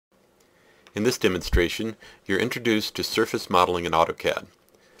In this demonstration, you're introduced to surface modeling in AutoCAD.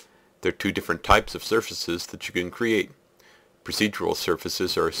 There are two different types of surfaces that you can create. Procedural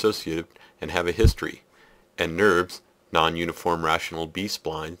surfaces are associative and have a history, and NURBS, non-uniform rational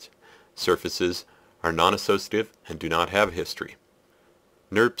B-splines, surfaces are non-associative and do not have a history.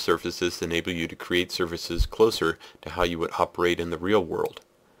 NURB surfaces enable you to create surfaces closer to how you would operate in the real world.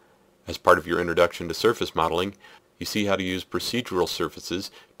 As part of your introduction to surface modeling, you see how to use procedural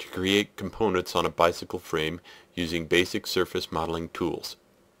surfaces to create components on a bicycle frame using basic surface modeling tools.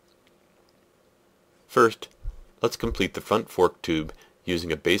 First, let's complete the front fork tube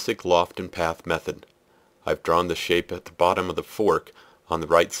using a basic loft and path method. I've drawn the shape at the bottom of the fork on the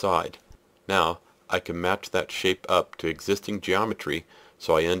right side. Now, I can match that shape up to existing geometry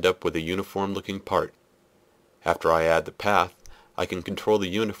so I end up with a uniform looking part. After I add the path, I can control the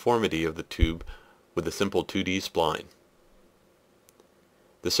uniformity of the tube with a simple 2D spline.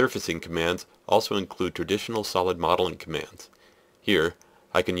 The surfacing commands also include traditional solid modeling commands. Here,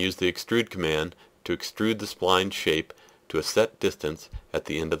 I can use the extrude command to extrude the spline shape to a set distance at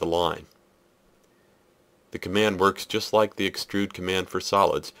the end of the line. The command works just like the extrude command for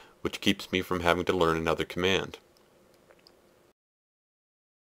solids, which keeps me from having to learn another command.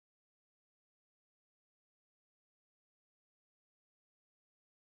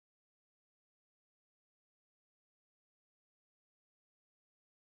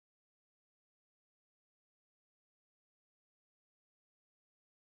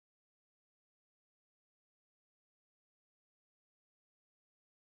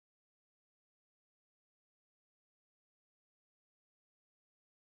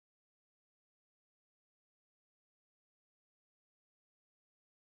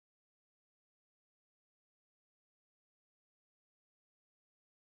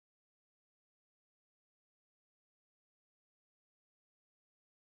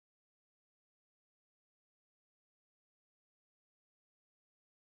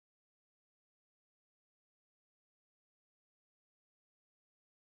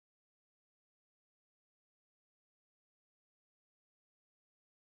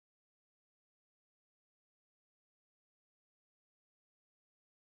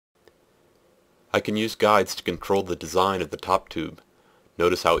 I can use guides to control the design of the top tube.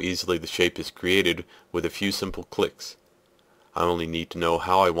 Notice how easily the shape is created with a few simple clicks. I only need to know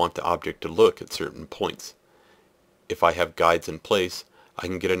how I want the object to look at certain points. If I have guides in place, I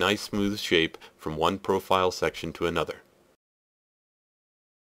can get a nice smooth shape from one profile section to another.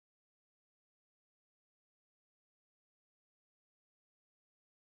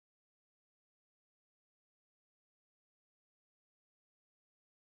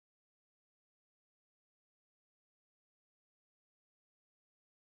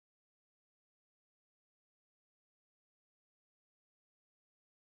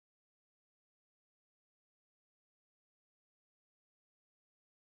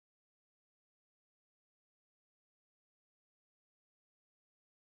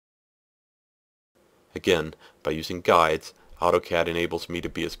 Again, by using guides, AutoCAD enables me to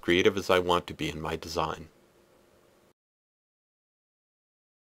be as creative as I want to be in my design.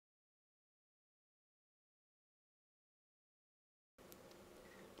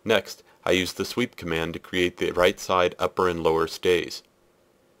 Next, I use the sweep command to create the right side upper and lower stays.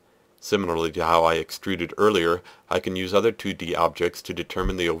 Similarly to how I extruded earlier, I can use other 2D objects to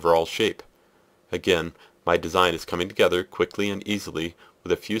determine the overall shape. Again, my design is coming together quickly and easily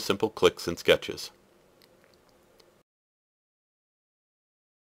with a few simple clicks and sketches.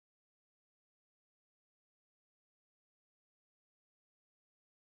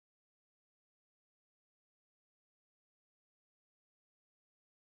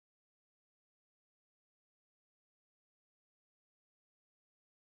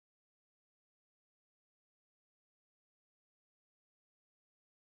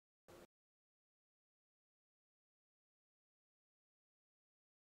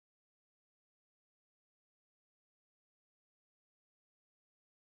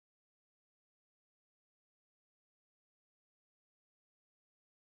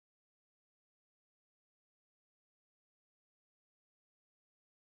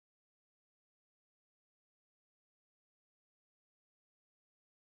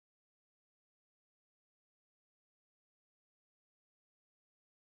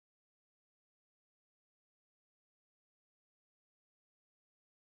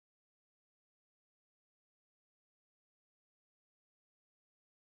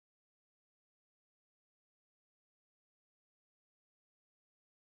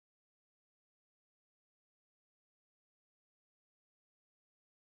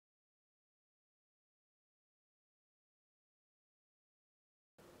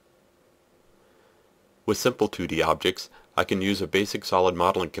 With simple 2D objects, I can use a basic solid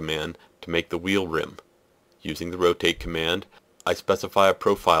modeling command to make the wheel rim. Using the rotate command, I specify a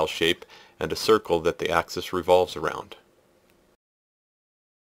profile shape and a circle that the axis revolves around.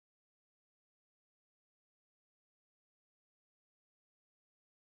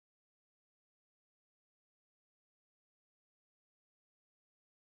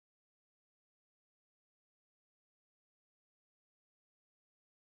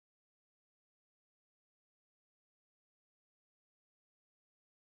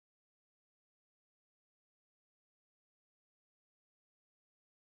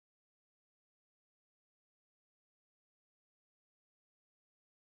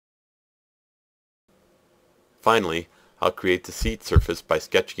 Finally, I'll create the seat surface by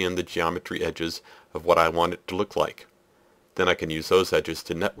sketching in the geometry edges of what I want it to look like. Then I can use those edges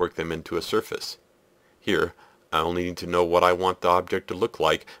to network them into a surface. Here, I only need to know what I want the object to look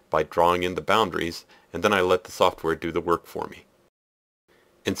like by drawing in the boundaries, and then I let the software do the work for me.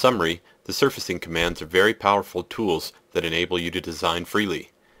 In summary, the surfacing commands are very powerful tools that enable you to design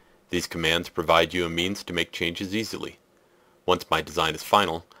freely. These commands provide you a means to make changes easily. Once my design is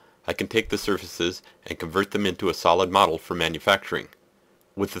final, I can take the surfaces and convert them into a solid model for manufacturing.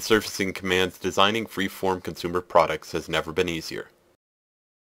 With the surfacing commands, designing free-form consumer products has never been easier.